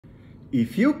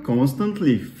if you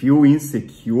constantly feel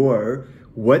insecure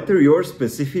whether your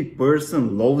specific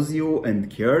person loves you and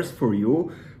cares for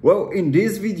you, well, in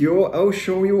this video, I'll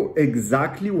show you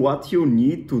exactly what you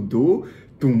need to do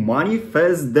to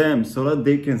manifest them so that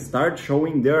they can start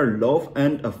showing their love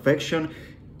and affection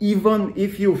even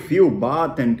if you feel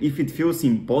bad and if it feels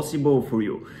impossible for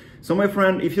you. So my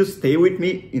friend, if you stay with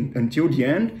me until the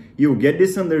end, you'll get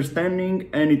this understanding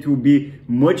and it will be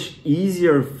much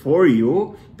easier for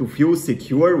you to feel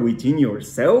secure within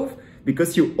yourself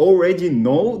because you already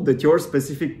know that your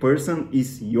specific person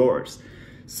is yours.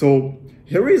 So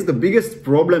here is the biggest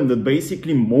problem that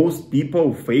basically most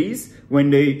people face when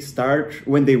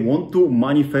they want to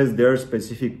manifest their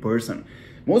specific person.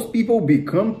 Most people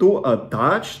become too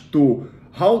attached to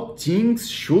how things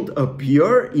should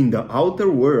appear in the outer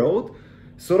world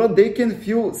so that they can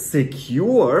feel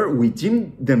secure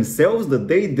within themselves that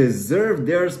they deserve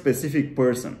their specific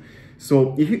person.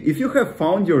 So if you have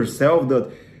found yourself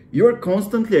that you're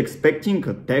constantly expecting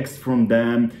a text from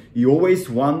them, you always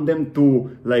want them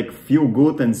to feel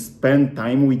good and spend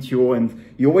time with you,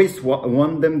 and you always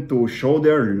want them to show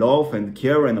their love and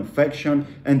care and affection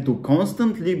and to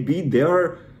constantly be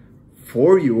there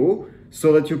for you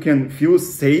so that you can feel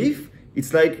safe,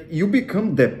 it's like you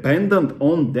become dependent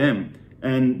on them.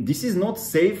 And this is not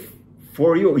safe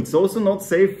for you. It's also not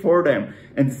safe for them.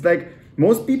 And it's like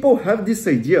most people have this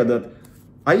idea that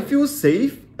I feel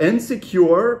safe and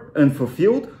secure and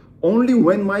fulfilled only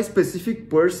when my specific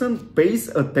person pays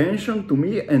attention to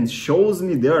me and shows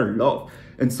me their love.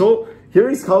 And so here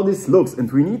is how this looks.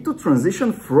 And we need to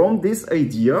transition from this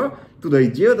idea to the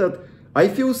idea that I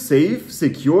feel safe,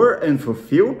 secure, and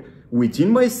fulfilled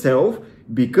within myself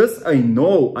because I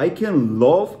know I can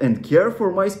love and care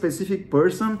for my specific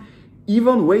person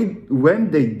even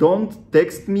when they don't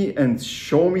text me and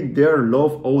show me their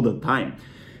love all the time.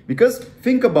 Because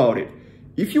think about it.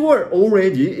 If you are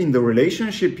already in the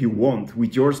relationship you want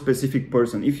with your specific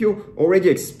person, if you already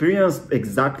experienced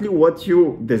exactly what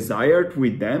you desired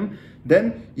with them,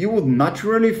 then you would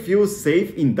naturally feel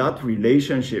safe in that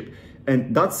relationship.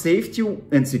 And that safety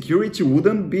and security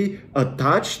wouldn't be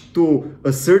attached to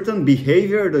a certain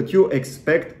behavior that you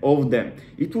expect of them.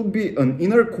 It would be an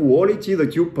inner quality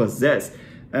that you possess.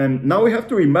 And now we have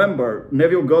to remember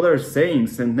Neville Goddard's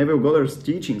sayings and Neville Goddard's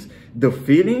teachings. The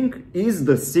feeling is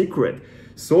the secret.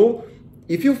 So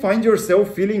if you find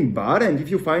yourself feeling bad and if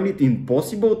you find it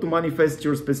impossible to manifest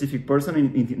your specific person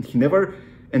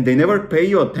and they never pay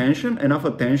you enough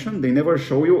attention, they never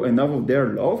show you enough of their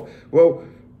love, well,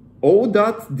 all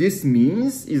that this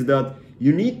means is that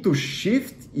you need to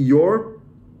shift your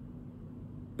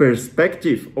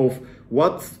perspective of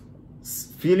what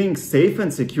feeling safe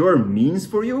and secure means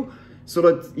for you so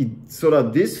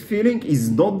that this feeling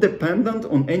is not dependent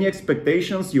on any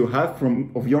expectations you have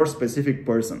of your specific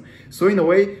person. So in a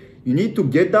way, you need to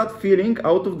get that feeling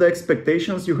out of the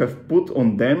expectations you have put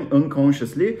on them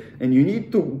unconsciously, and you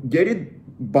need to get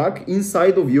it back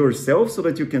inside of yourself so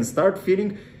that you can start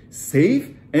feeling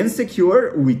safe and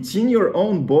secure within your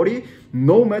own body,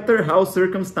 no matter how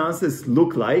circumstances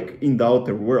look like in the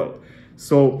outer world.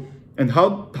 So, and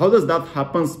how does that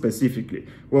happen specifically?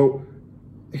 Well,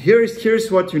 here's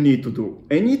what you need to do.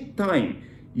 Anytime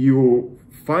you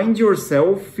find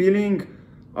yourself feeling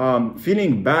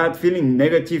bad, feeling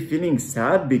negative, feeling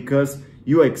sad because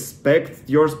you expect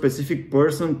your specific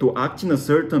person to act in a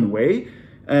certain way,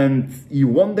 and you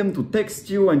want them to text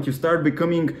you and you start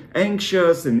becoming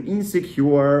anxious and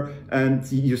insecure and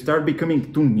you start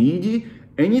becoming too needy.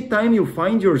 Anytime you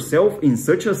find yourself in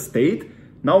such a state,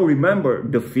 now remember,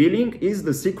 the feeling is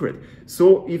the secret.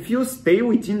 So if you stay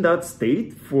within that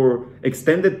state for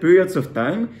extended periods of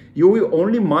time, you will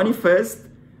only manifest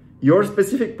your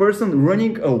specific person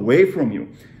running away from you.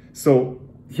 So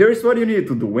here's what you need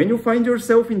to do. When you find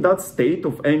yourself in that state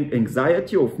of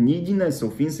anxiety, of neediness,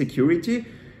 of insecurity,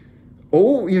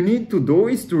 all you need to do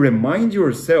is to remind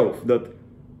yourself that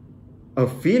a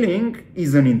feeling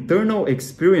is an internal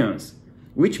experience,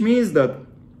 which means that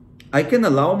I can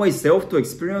allow myself to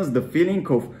experience the feeling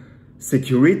of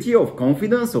security, of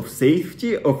confidence, of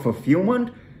safety, of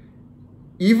fulfillment,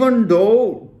 even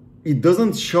though it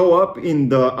doesn't show up in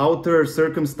the outer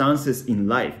circumstances in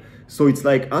life. So it's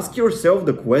like, ask yourself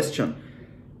the question,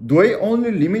 do I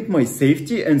only limit my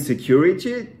safety and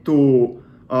security to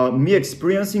me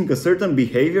experiencing a certain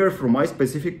behavior from my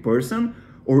specific person?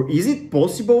 Or is it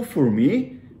possible for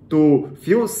me to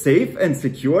feel safe and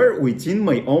secure within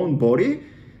my own body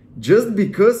just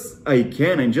because I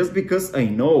can, and just because I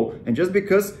know, and just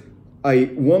because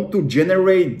I want to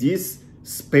generate this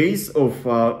space of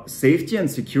safety and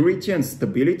security and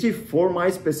stability for my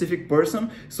specific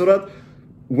person, so that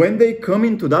when they come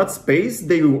into that space,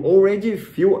 they will already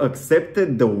feel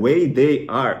accepted the way they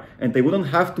are, and they wouldn't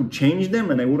have to change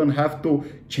them, and I wouldn't have to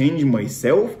change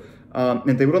myself,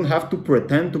 and they wouldn't have to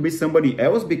pretend to be somebody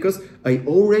else, because I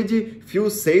already feel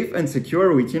safe and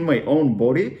secure within my own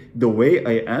body the way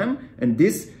I am. And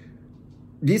these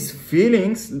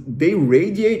feelings, they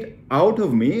radiate out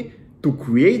of me to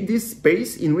create this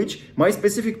space in which my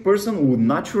specific person would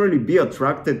naturally be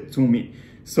attracted to me.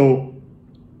 So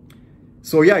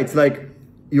yeah, it's like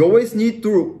you always need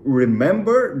to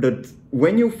remember that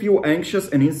when you feel anxious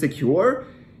and insecure,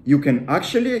 you can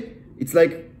actually, it's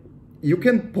like you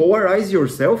can polarize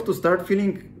yourself to start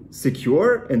feeling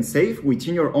secure and safe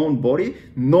within your own body,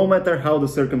 no matter how the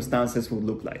circumstances would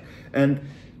look like. And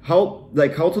how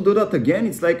to do that again?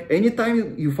 It's like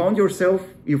anytime you find yourself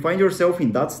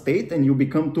in that state and you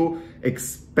become too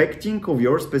expecting of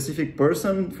your specific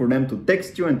person, for them to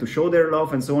text you and to show their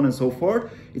love and so on and so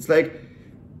forth, it's like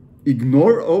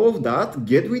ignore all of that,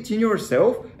 get within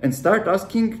yourself and start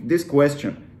asking this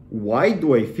question: why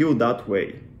do I feel that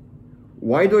way?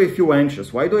 Why do I feel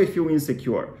anxious? Why do I feel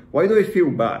insecure? Why do I feel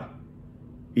bad?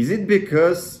 Is it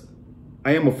because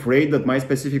I am afraid that my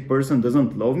specific person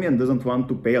doesn't love me and doesn't want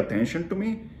to pay attention to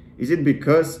me? Is it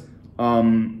because I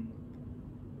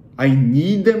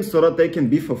need them so that they can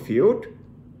be fulfilled?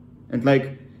 And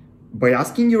like, by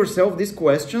asking yourself these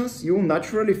questions, you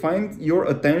naturally find your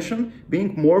attention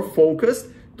being more focused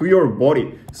to your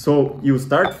body. So you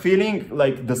start feeling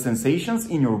like the sensations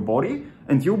in your body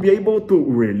and you'll be able to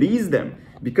release them.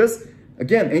 Because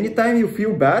again, anytime you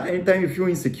feel bad, anytime you feel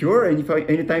insecure,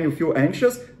 anytime you feel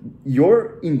anxious,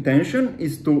 your intention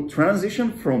is to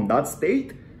transition from that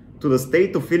state to the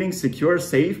state of feeling secure,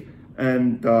 safe,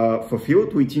 and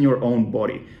fulfilled within your own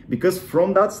body. Because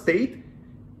from that state,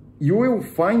 you will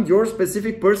find your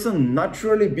specific person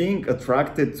naturally being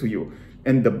attracted to you.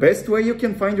 And the best way you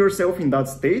can find yourself in that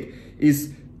state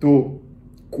is to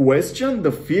question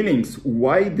the feelings,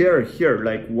 why they're here,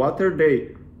 like what are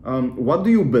they, what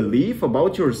do you believe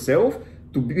about yourself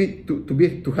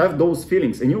to have those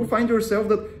feelings. And you'll find yourself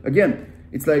that, again,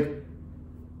 it's like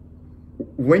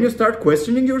when you start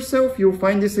questioning yourself, you'll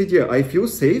find this idea: I feel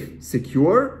safe,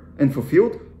 secure, and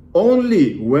fulfilled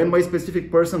only when my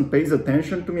specific person pays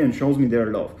attention to me and shows me their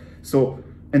love. So,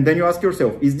 and then you ask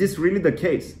yourself, is this really the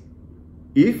case?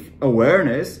 If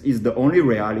awareness is the only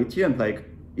reality, and like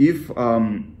if I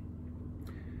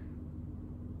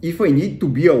need to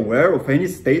be aware of any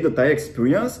state that I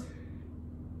experience,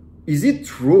 is it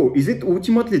true? Is it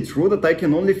ultimately true that I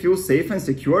can only feel safe and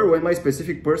secure when my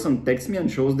specific person texts me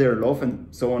and shows their love and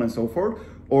so on and so forth?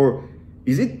 Or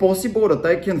is it possible that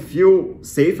I can feel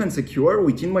safe and secure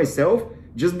within myself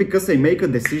just because I make a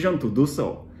decision to do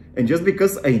so? And just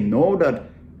because I know that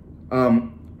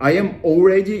I am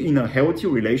already in a healthy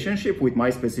relationship with my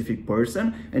specific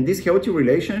person, and this healthy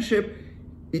relationship,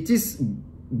 it is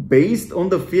based on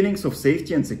the feelings of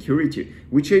safety and security,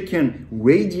 which I can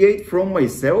radiate from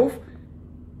myself,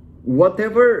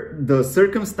 whatever the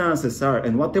circumstances are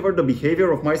and whatever the behavior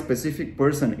of my specific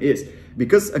person is.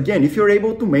 Because again, if you're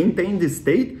able to maintain this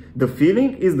state, the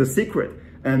feeling is the secret.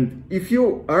 And if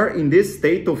you are in this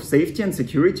state of safety and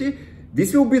security,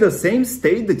 this will be the same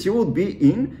state that you would be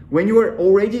in when you are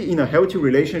already in a healthy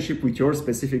relationship with your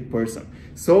specific person.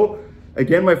 So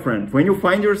again, my friend, when you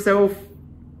find yourself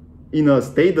in a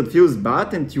state that feels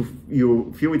bad and you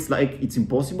feel it's like it's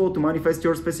impossible to manifest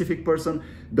your specific person,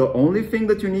 the only thing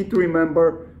that you need to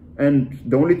remember and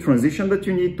the only transition that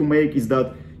you need to make is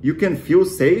that you can feel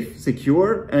safe,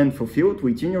 secure, and fulfilled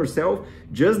within yourself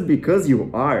just because you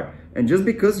are. And just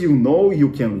because you know you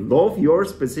can love your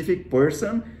specific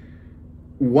person,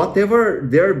 whatever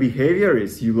their behavior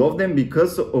is, you love them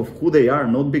because of who they are,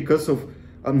 not because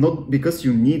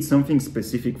you need something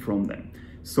specific from them.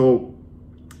 So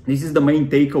this is the main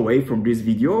takeaway from this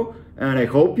video, and I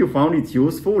hope you found it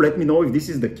useful. Let me know if this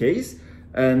is the case,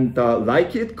 and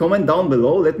like it, comment down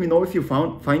below. Let me know if you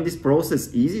find this process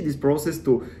easy, this process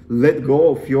to let go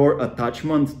of your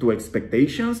attachment to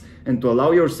expectations and to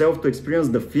allow yourself to experience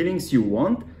the feelings you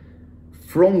want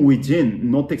from within,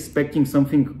 not expecting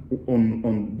something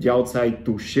on the outside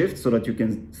to shift so that you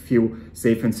can feel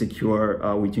safe and secure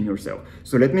within yourself.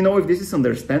 So let me know if this is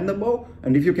understandable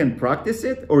and if you can practice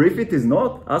it, or if it is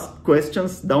not, ask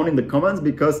questions down in the comments,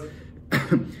 because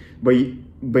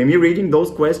by me reading those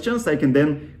questions, I can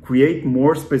then create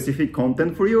more specific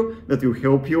content for you that will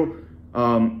help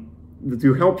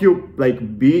you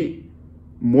like be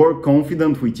more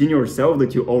confident within yourself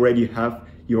that you already have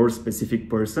your specific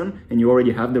person and you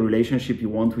already have the relationship you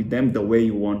want with them the way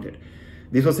you want it.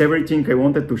 This was everything I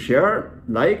wanted to share.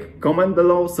 Like, comment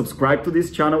below, subscribe to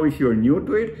this channel if you're new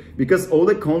to it, because all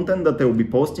the content that I will be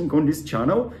posting on this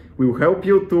channel will help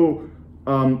you to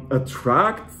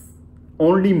attract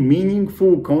only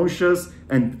meaningful, conscious,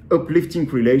 and uplifting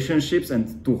relationships,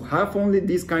 and to have only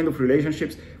these kind of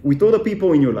relationships with other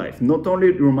people in your life, not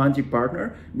only romantic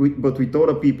partner, but with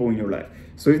other people in your life.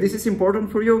 So if this is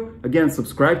important for you, again,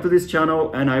 subscribe to this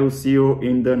channel, and I will see you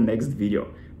in the next video.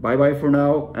 Bye bye for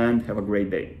now, and have a great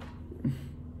day.